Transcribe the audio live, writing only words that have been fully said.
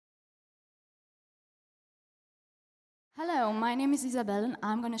Hello, my name is Isabel, and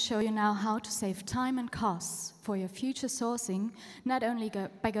I'm going to show you now how to save time and costs for your future sourcing, not only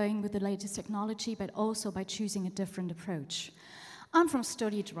by going with the latest technology, but also by choosing a different approach. I'm from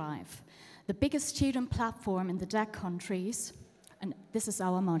StudyDrive, the biggest student platform in the DACH countries, and this is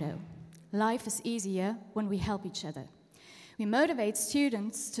our motto: life is easier when we help each other. We motivate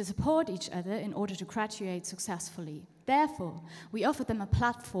students to support each other in order to graduate successfully. Therefore, we offer them a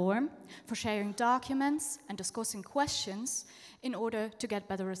platform for sharing documents and discussing questions in order to get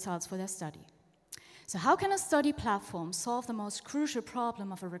better results for their study. So how can a study platform solve the most crucial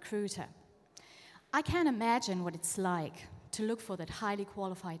problem of a recruiter? I can't imagine what it's like to look for that highly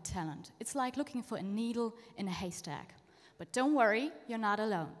qualified talent. It's like looking for a needle in a haystack. But don't worry, you're not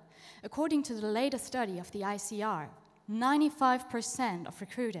alone. According to the latest study of the ICR, 95% of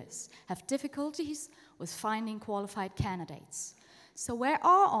recruiters have difficulties with finding qualified candidates. So where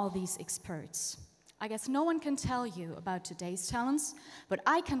are all these experts? I guess no one can tell you about today's talents, but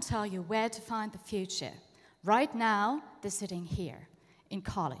I can tell you where to find the future. Right now, they're sitting here in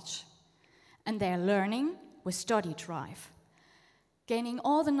college, and they're learning with StudyDrive, gaining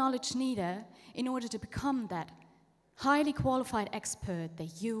all the knowledge needed in order to become that highly qualified expert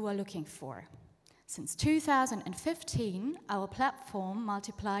that you are looking for. Since 2015, our platform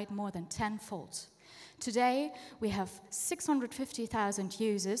multiplied more than tenfold. Today, we have 650,000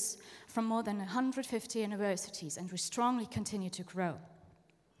 users from more than 150 universities, and we strongly continue to grow.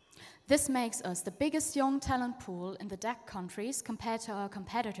 This makes us the biggest young talent pool in the DACH countries compared to our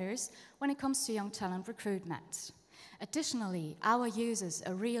competitors when it comes to young talent recruitment. Additionally, our users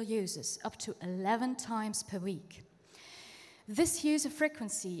are real users, up to 11 times per week. This user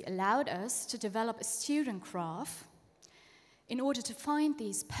frequency allowed us to develop a student graph in order to find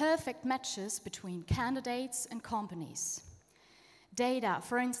these perfect matches between candidates and companies. Data,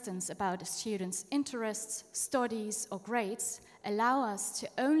 for instance, about a student's interests, studies, or grades allow us to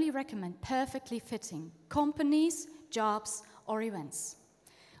only recommend perfectly fitting companies, jobs, or events.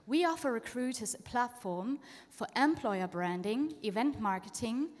 We offer recruiters a platform for employer branding, event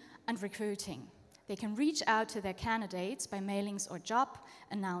marketing, and recruiting. They can reach out to their candidates by mailings or job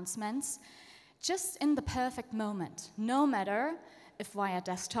announcements just in the perfect moment, no matter if via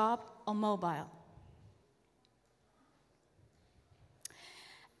desktop or mobile.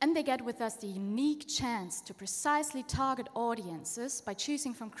 And they get with us the unique chance to precisely target audiences by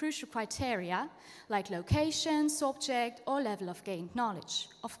choosing from crucial criteria like location, subject, or level of gained knowledge.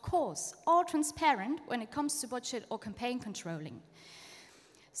 Of course, all transparent when it comes to budget or campaign controlling.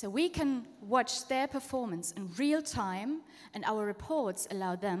 So we can watch their performance in real time, and our reports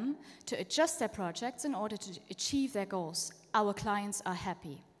allow them to adjust their projects in order to achieve their goals. Our clients are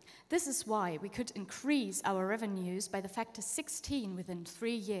happy. This is why we could increase our revenues by the factor 16 within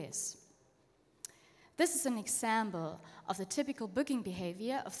 3 years. This is an example of the typical booking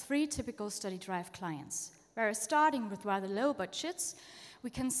behavior of 3 typical StudyDrive clients. Whereas starting with rather low budgets, we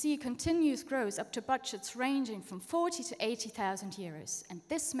can see continuous growth up to budgets ranging from 40 to 80,000 euros. And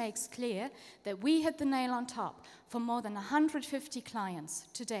this makes clear that we hit the nail on top for more than 150 clients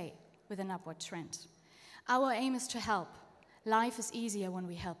today with an upward trend. Our aim is to help. Life is easier when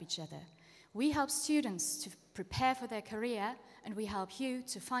we help each other. We help students to prepare for their career, and we help you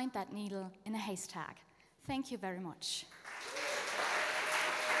to find that needle in a haystack. Thank you very much.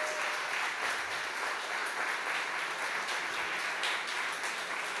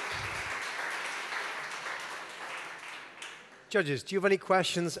 Judges, do you have any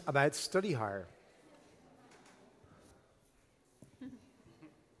questions about study hire?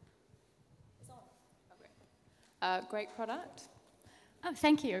 Great product. Oh,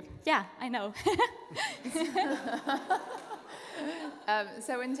 thank you. Yeah, I know.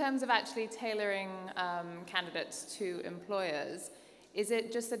 So in terms of actually tailoring candidates to employers, is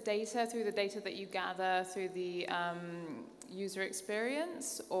it just through the data that you gather through the user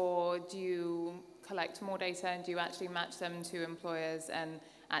experience, or do you collect more data and do you actually match them to employers and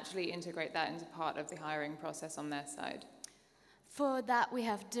actually integrate that into part of the hiring process on their side? For that, we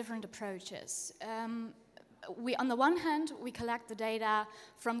have different approaches. On the one hand, we collect the data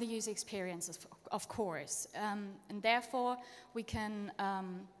from the user experiences, of course, and therefore we can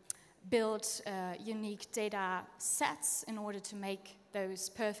build unique data sets in order to make those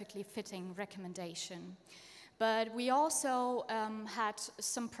perfectly fitting recommendations. But we also had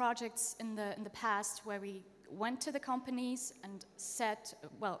some projects in the past where we went to the companies and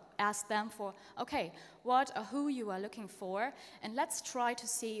asked them for, okay, what or who you are looking for, and let's try to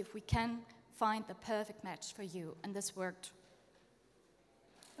see if we can find the perfect match for you, and this worked.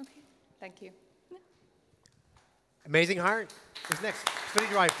 Okay, thank you. Amazing hire. Who's next?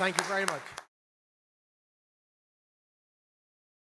 StudyDrive, thank you very much.